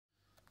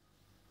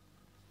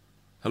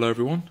Hello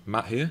everyone,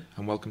 Matt here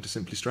and welcome to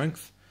Simply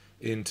Strength.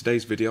 In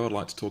today's video I'd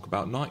like to talk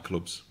about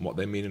nightclubs, what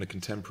they mean in a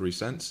contemporary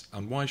sense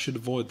and why you should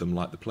avoid them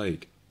like the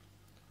plague.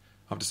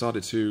 I've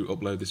decided to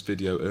upload this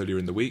video earlier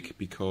in the week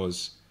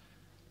because,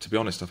 to be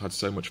honest, I've had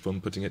so much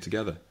fun putting it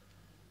together.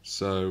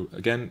 So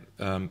again,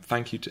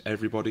 thank you to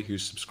everybody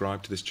who's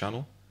subscribed to this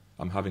channel.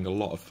 I'm having a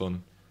lot of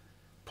fun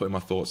putting my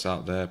thoughts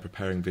out there,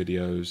 preparing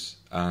videos,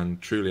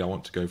 and truly I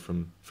want to go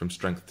from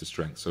strength to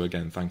strength. So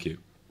again, thank you.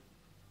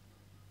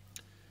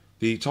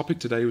 The topic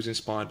today was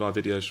inspired by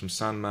videos from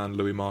Sandman,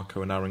 Louis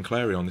Marco and Aaron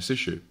Clary on this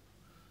issue,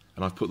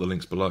 and I've put the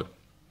links below.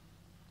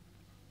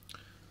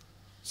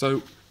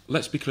 So,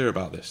 let's be clear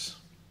about this.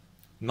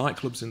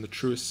 Nightclubs in the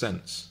truest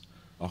sense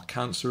are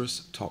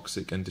cancerous,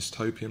 toxic and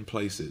dystopian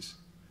places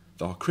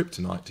that are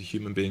kryptonite to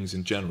human beings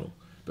in general,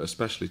 but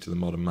especially to the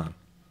modern man.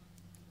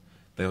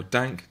 They are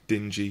dank,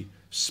 dingy,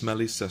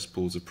 smelly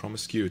cesspools of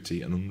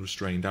promiscuity and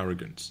unrestrained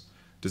arrogance,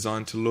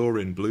 designed to lure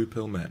in blue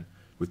pill men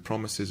with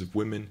promises of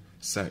women,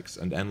 sex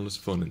and endless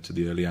fun into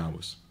the early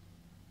hours.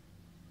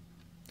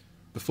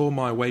 Before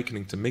my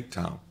awakening to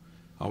MGTOW,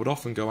 I would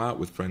often go out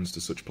with friends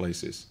to such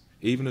places,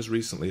 even as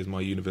recently as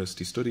my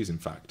university studies in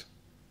fact.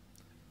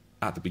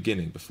 At the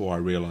beginning, before I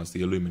realised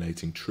the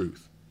illuminating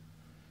truth.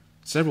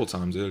 Several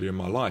times earlier in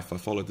my life I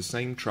followed the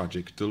same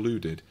tragic,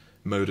 deluded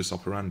modus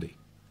operandi,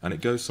 and it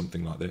goes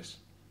something like this.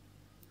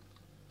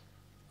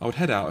 I would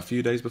head out a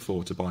few days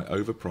before to buy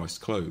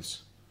overpriced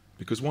clothes,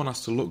 because one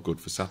has to look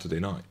good for Saturday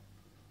night.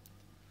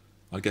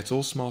 I'd get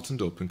all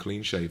smartened up and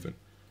clean shaven,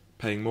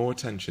 paying more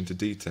attention to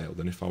detail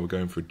than if I were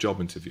going for a job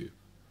interview.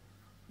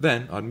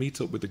 Then I'd meet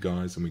up with the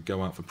guys and we'd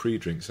go out for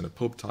pre-drinks in a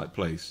pub-type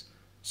place,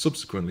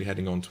 subsequently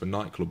heading on to a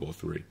nightclub or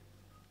three.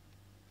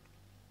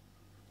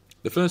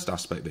 The first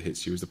aspect that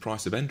hits you is the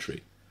price of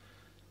entry.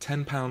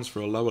 £10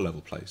 for a lower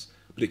level place,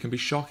 but it can be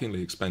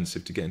shockingly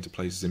expensive to get into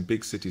places in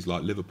big cities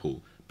like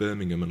Liverpool,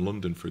 Birmingham and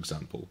London for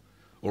example,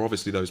 or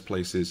obviously those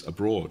places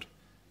abroad,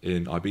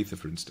 in Ibiza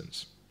for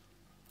instance.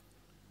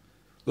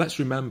 Let's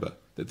remember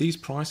that these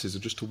prices are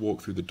just to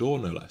walk through the door,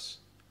 no less.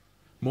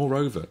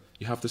 Moreover,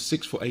 you have the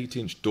 6-foot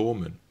 8-inch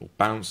doormen, or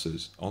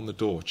bouncers, on the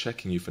door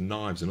checking you for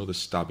knives and other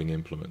stabbing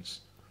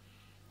implements.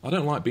 I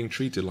don't like being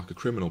treated like a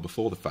criminal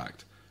before the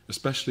fact,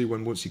 especially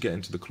when once you get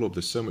into the club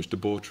there's so much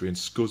debauchery and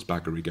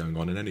scuzzbaggery going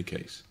on in any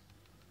case.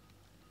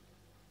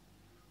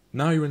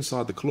 Now you're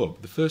inside the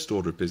club, the first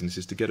order of business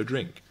is to get a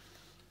drink.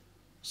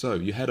 So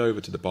you head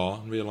over to the bar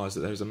and realise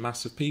that there's a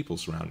mass of people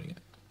surrounding it.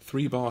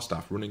 3 bar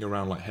staff running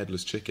around like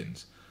headless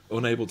chickens,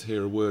 unable to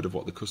hear a word of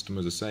what the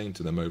customers are saying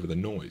to them over the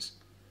noise.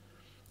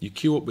 You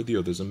queue up with the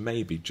others and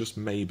maybe, just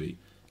maybe,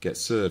 get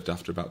served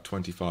after about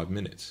 25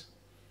 minutes.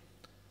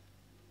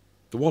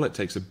 The wallet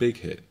takes a big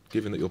hit,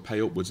 given that you'll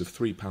pay upwards of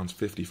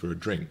 £3.50 for a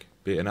drink,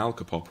 be it an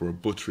alcopop or a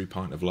buttery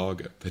pint of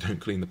lager. They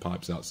don't clean the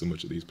pipes out so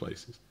much at these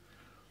places.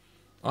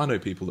 I know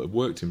people that have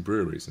worked in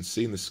breweries and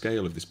seen the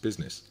scale of this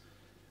business.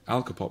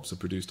 Alcopops are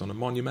produced on a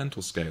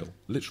monumental scale,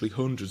 literally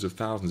hundreds of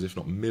thousands if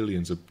not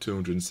millions of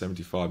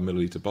 275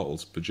 millilitre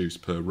bottles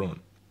produced per run.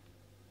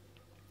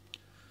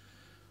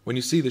 When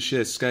you see the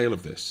sheer scale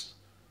of this,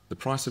 the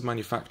price of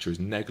manufacture is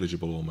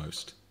negligible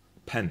almost,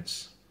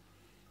 pence.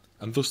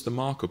 And thus the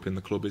markup in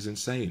the club is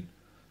insane.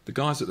 The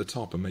guys at the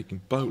top are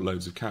making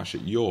boatloads of cash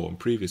at your and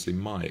previously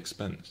my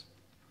expense.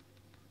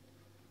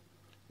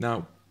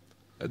 Now,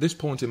 at this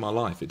point in my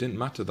life, it didn't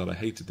matter that I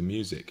hated the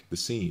music, the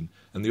scene,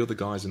 and the other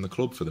guys in the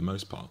club for the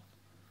most part.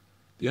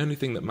 The only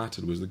thing that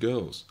mattered was the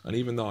girls, and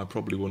even though I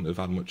probably wouldn't have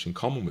had much in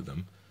common with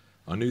them,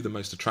 I knew the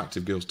most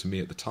attractive girls to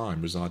me at the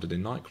time resided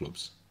in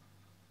nightclubs.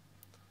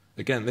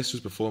 Again, this was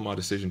before my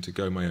decision to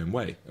go my own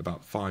way,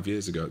 about 5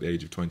 years ago at the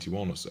age of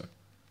 21 or so.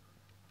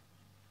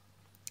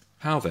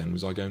 How then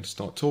was I going to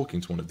start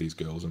talking to one of these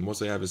girls, and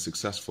was I ever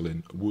successful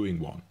in wooing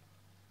one?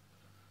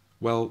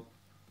 Well,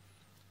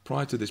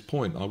 prior to this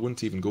point, I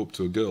wouldn't even go up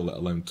to a girl, let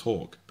alone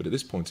talk, but at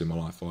this point in my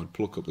life I'd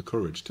pluck up the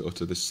courage to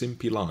utter the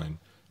simpy line,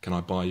 "Can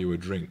I buy you a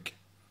drink?"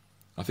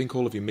 I think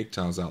all of you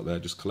MGTOWs out there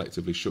just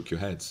collectively shook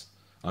your heads.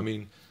 I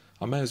mean,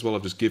 I may as well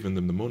have just given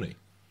them the money.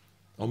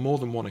 On more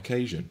than one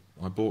occasion,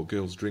 I bought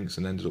girls drinks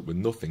and ended up with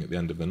nothing at the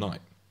end of the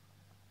night.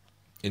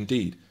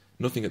 Indeed,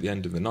 nothing at the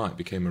end of the night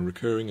became a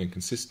recurring and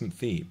consistent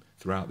theme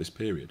throughout this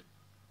period.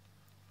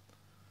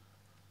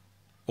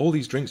 All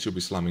these drinks you'll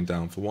be slamming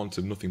down for want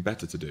of nothing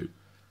better to do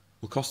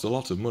will cost a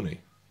lot of money,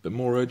 but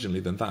more urgently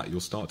than that you'll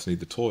start to need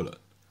the toilet.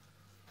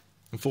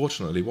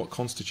 Unfortunately, what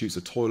constitutes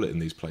a toilet in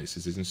these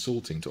places is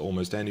insulting to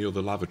almost any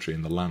other lavatory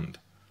in the land.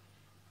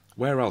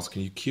 Where else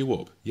can you queue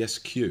up, yes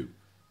queue,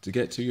 to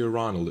get to your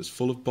urinal that's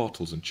full of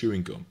bottles and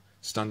chewing gum,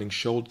 standing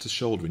shoulder to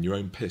shoulder in your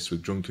own piss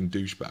with drunken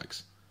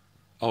douchebags?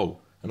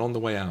 Oh, and on the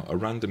way out, a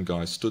random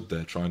guy stood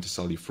there trying to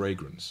sell you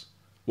fragrance.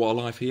 What a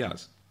life he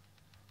has.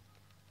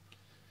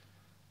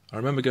 I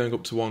remember going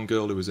up to one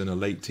girl who was in her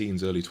late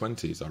teens, early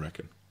 20s, I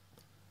reckon.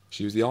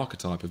 She was the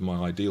archetype of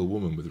my ideal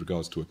woman with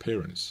regards to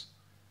appearance.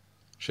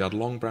 She had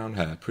long brown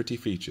hair, pretty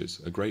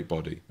features, a great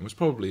body, and was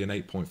probably an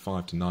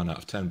 8.5 to 9 out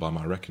of 10 by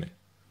my reckoning.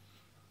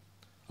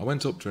 I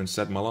went up to her and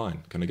said my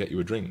line, "Can I get you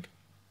a drink?"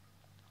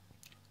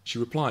 She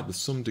replied with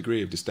some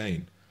degree of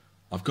disdain,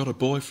 "I've got a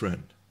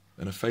boyfriend,"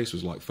 and her face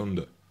was like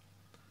thunder.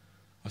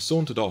 I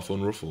sauntered off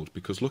unruffled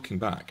because, looking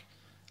back,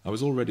 I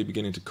was already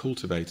beginning to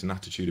cultivate an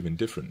attitude of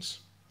indifference.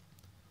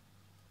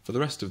 For the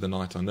rest of the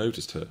night I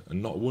noticed her,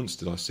 and not once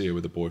did I see her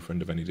with a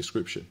boyfriend of any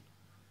description.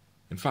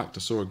 In fact, I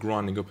saw her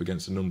grinding up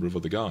against a number of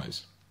other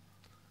guys.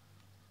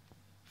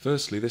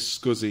 Firstly, this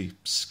scuzzy,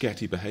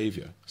 sketty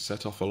behaviour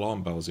set off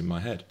alarm bells in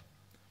my head.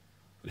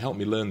 It helped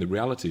me learn the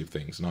reality of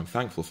things, and I'm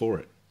thankful for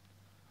it.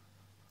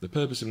 The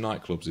purpose of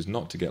nightclubs is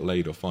not to get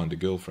laid or find a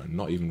girlfriend,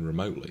 not even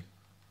remotely.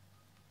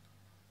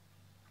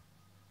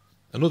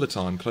 Another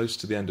time, close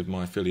to the end of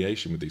my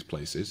affiliation with these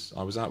places,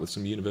 I was out with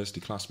some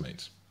university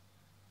classmates.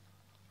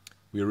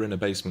 We were in a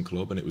basement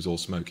club and it was all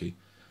smoky,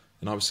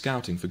 and I was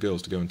scouting for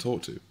girls to go and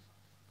talk to.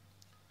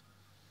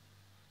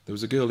 There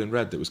was a girl in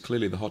red that was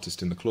clearly the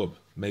hottest in the club,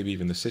 maybe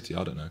even the city,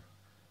 I don't know.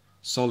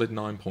 Solid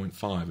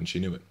 9.5, and she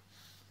knew it.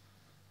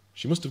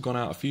 She must have gone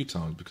out a few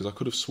times because I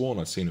could have sworn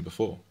I'd seen her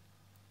before.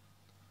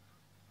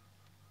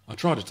 I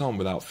tried it on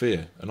without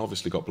fear and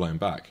obviously got blown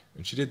back,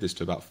 and she did this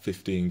to about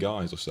 15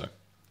 guys or so.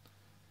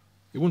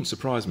 It wouldn't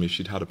surprise me if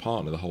she'd had a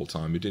partner the whole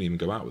time who didn't even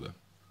go out with her.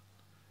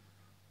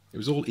 It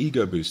was all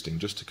ego-boosting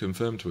just to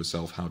confirm to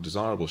herself how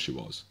desirable she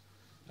was,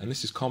 and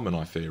this is common,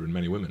 I fear, in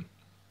many women.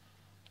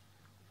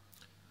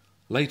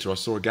 Later I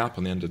saw a gap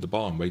on the end of the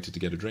bar and waited to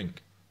get a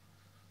drink.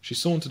 She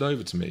sauntered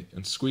over to me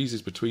and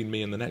squeezes between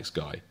me and the next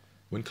guy,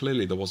 when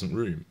clearly there wasn't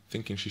room,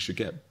 thinking she should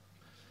get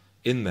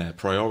in there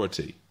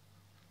priority,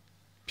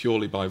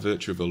 purely by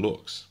virtue of her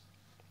looks.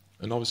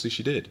 And obviously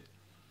she did.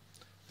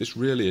 This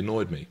really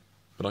annoyed me,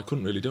 but I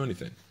couldn't really do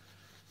anything.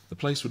 The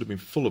place would have been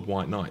full of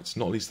white knights,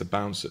 not least the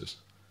bouncers,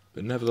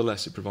 but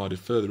nevertheless it provided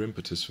further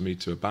impetus for me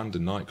to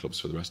abandon nightclubs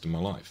for the rest of my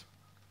life.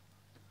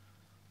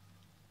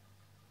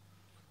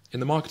 In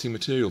the marketing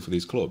material for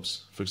these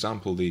clubs, for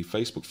example the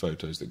Facebook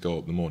photos that go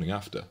up the morning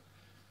after,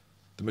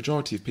 the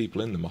majority of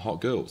people in them are hot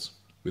girls,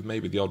 with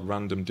maybe the odd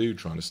random dude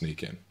trying to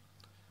sneak in.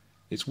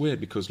 It's weird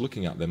because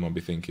looking at them I'll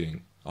be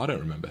thinking, I don't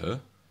remember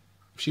her.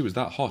 If she was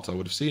that hot I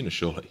would have seen her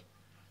surely.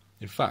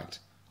 In fact,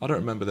 I don't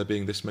remember there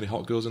being this many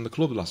hot girls in the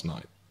club last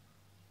night.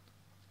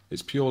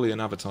 It's purely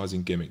an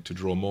advertising gimmick to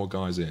draw more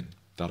guys in,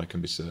 that I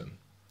can be certain.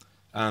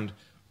 And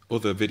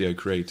other video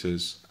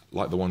creators,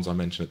 like the ones I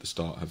mentioned at the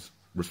start, have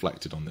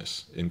reflected on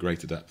this in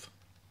greater depth.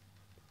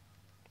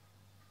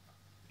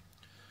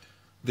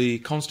 The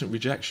constant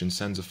rejection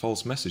sends a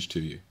false message to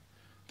you,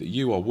 that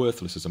you are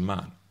worthless as a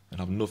man and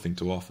have nothing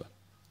to offer.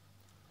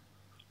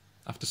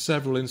 After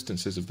several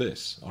instances of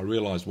this, I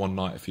realised one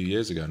night a few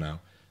years ago now,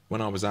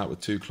 when I was out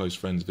with two close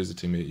friends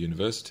visiting me at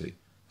university,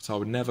 that I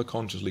would never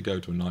consciously go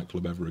to a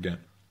nightclub ever again.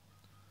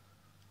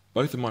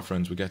 Both of my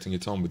friends were getting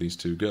it on with these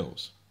two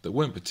girls, that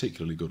weren't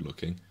particularly good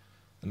looking,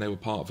 and they were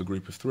part of a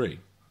group of three.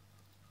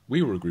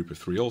 We were a group of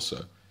three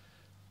also,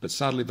 but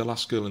sadly the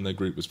last girl in their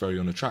group was very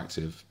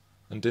unattractive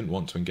and didn't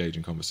want to engage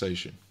in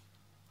conversation.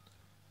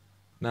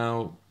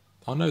 Now,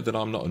 I know that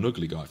I'm not an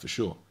ugly guy for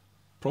sure,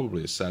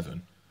 probably a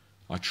 7.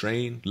 I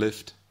train,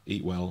 lift,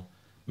 eat well,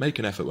 make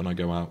an effort when I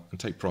go out, and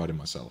take pride in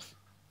myself.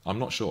 I'm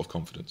not short of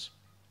confidence.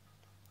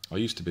 I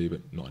used to be,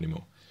 but not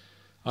anymore.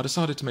 I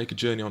decided to make a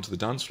journey onto the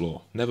dance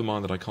floor, never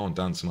mind that I can't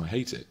dance and I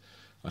hate it.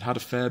 I'd had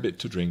a fair bit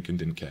to drink and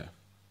didn't care.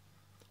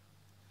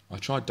 I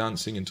tried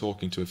dancing and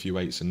talking to a few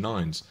 8s and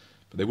 9s,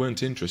 but they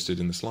weren't interested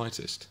in the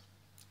slightest.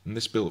 And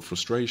this built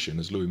frustration,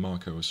 as Louis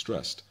Marco has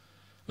stressed.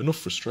 Enough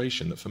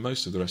frustration that for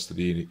most of the rest of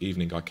the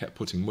evening I kept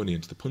putting money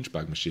into the punch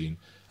bag machine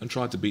and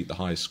tried to beat the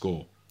highest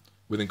score,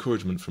 with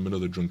encouragement from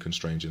another drunken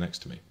stranger next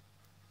to me.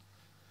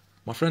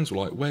 My friends were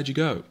like, "Where'd you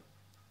go?"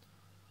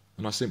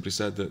 And I simply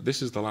said that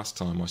this is the last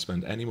time I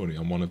spend any money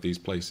on one of these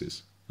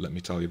places, let me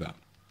tell you that.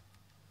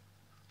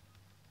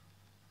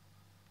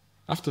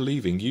 After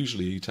leaving,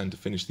 usually you tend to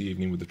finish the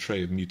evening with a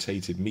tray of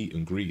mutated meat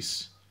and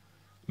grease.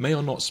 May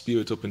or not spew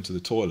it up into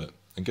the toilet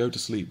and go to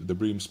sleep with the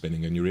broom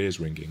spinning and your ears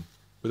ringing,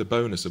 with a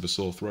bonus of a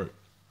sore throat.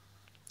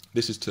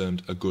 This is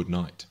termed a good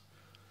night.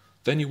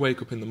 Then you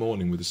wake up in the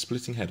morning with a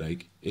splitting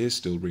headache, ears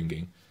still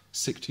ringing,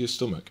 sick to your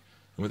stomach,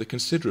 and with a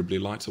considerably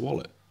lighter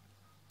wallet.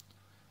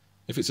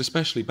 If it's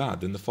especially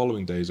bad, then the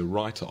following day is a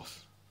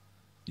write-off.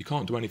 You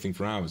can't do anything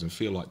for hours and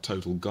feel like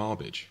total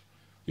garbage.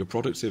 Your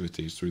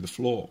productivity is through the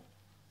floor.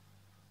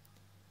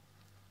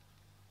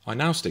 I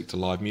now stick to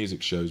live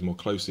music shows more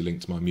closely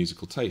linked to my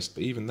musical taste,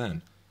 but even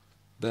then,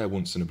 they're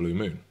once in a blue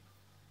moon.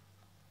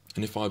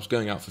 And if I was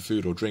going out for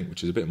food or drink,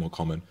 which is a bit more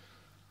common,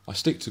 I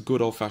stick to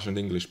good old-fashioned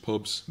English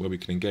pubs where we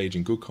can engage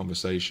in good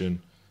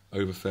conversation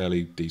over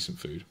fairly decent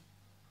food.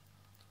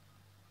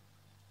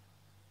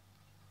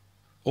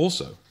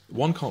 Also,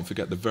 one can't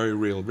forget the very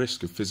real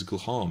risk of physical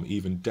harm,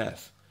 even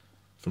death,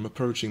 from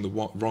approaching the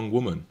wrong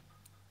woman,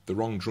 the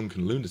wrong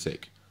drunken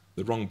lunatic,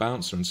 the wrong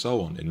bouncer and so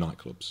on in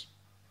nightclubs.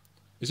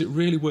 Is it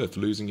really worth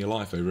losing your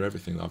life over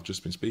everything that I've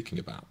just been speaking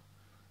about?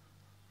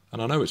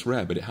 And I know it's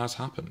rare, but it has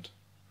happened.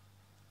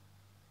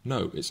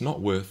 No, it's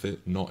not worth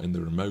it, not in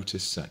the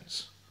remotest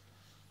sense.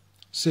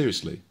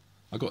 Seriously,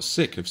 I got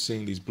sick of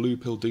seeing these blue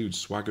pill dudes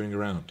swaggering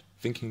around,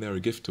 thinking they're a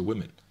gift to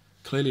women,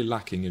 clearly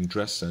lacking in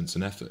dress sense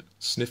and effort,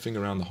 sniffing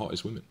around the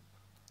hottest women.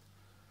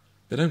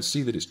 They don't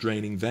see that it's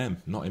draining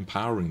them, not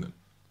empowering them.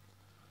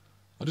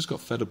 I just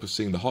got fed up of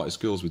seeing the hottest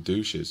girls with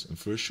douches, and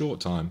for a short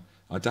time,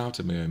 I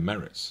doubted my own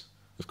merits.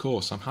 Of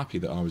course, I'm happy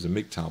that I was a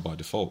MGTOW by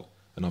default,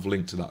 and I've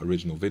linked to that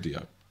original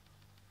video.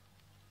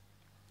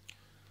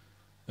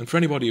 And for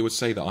anybody who would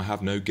say that I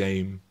have no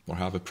game, or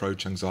have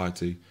approach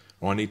anxiety,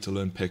 or I need to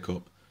learn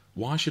pick-up,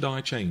 why should I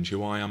change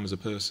who I am as a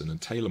person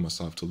and tailor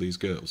myself to these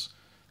girls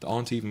that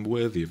aren't even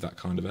worthy of that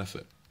kind of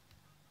effort?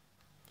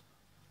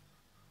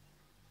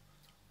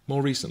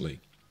 More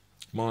recently,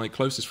 my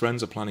closest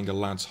friends are planning a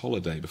lad's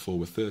holiday before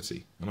we're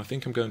 30, and I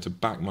think I'm going to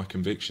back my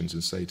convictions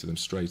and say to them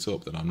straight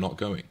up that I'm not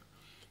going,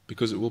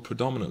 because it will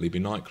predominantly be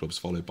nightclubs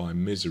followed by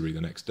misery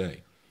the next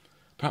day,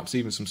 perhaps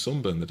even some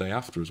sunburn the day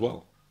after as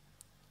well.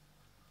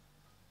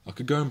 I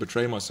could go and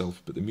betray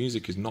myself, but the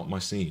music is not my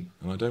scene,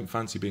 and I don't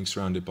fancy being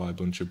surrounded by a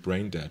bunch of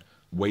brain-dead,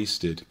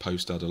 wasted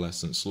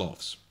post-adolescent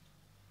sloths.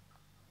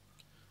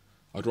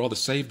 I'd rather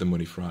save the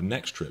money for our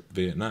next trip,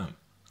 Vietnam,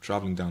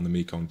 travelling down the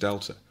Mekong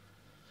Delta.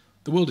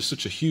 The world is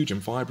such a huge and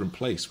vibrant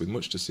place with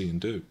much to see and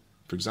do.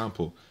 For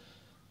example,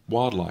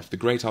 wildlife, the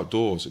great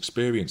outdoors,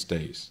 experience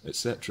days,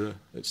 etc.,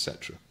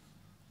 etc.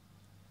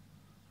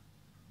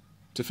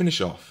 To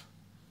finish off,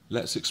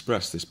 let's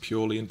express this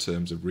purely in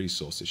terms of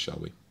resources, shall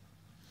we?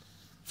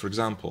 For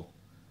example,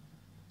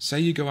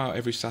 say you go out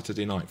every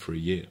Saturday night for a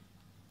year,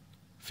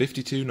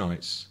 52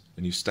 nights,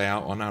 and you stay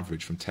out on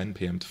average from 10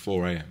 PM to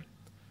 4 AM,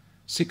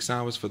 6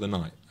 hours for the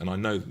night, and I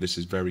know that this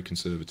is very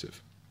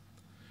conservative.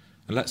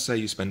 And let's say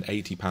you spend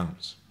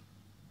 £80.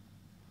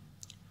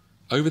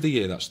 Over the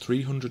year, that's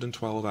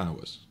 312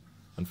 hours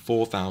and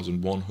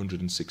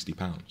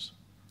 £4,160.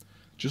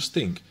 Just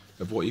think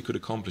of what you could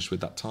accomplish with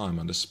that time,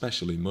 and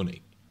especially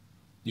money.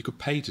 You could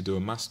pay to do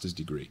a master's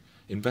degree,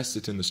 invest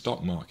it in the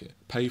stock market,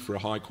 pay for a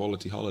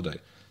high-quality holiday,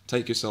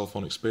 take yourself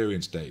on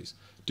experience days,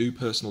 do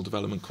personal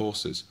development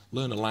courses,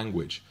 learn a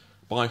language,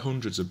 buy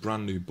hundreds of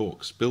brand new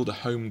books, build a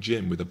home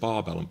gym with a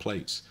barbell and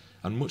plates,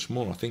 and much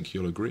more. I think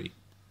you'll agree.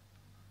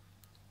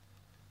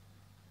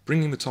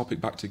 Bringing the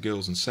topic back to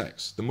girls and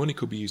sex, the money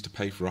could be used to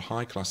pay for a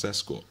high-class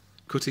escort,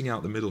 cutting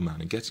out the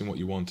middleman and getting what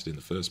you wanted in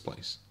the first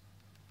place.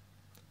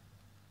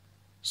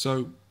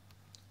 So,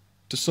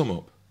 to sum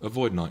up,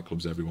 avoid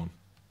nightclubs, everyone.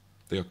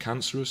 They are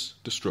cancerous,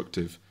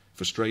 destructive,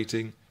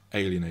 frustrating,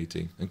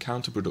 alienating, and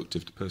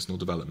counterproductive to personal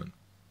development.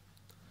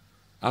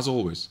 As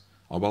always,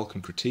 I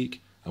welcome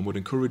critique and would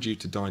encourage you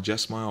to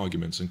digest my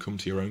arguments and come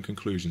to your own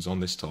conclusions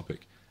on this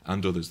topic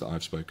and others that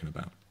I've spoken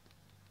about.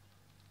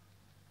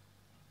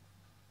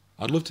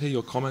 I'd love to hear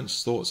your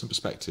comments, thoughts and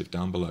perspective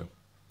down below.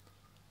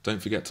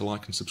 Don't forget to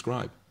like and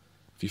subscribe.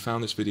 If you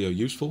found this video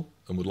useful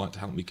and would like to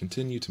help me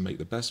continue to make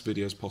the best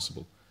videos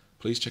possible,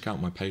 please check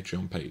out my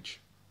Patreon page.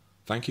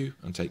 Thank you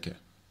and take care.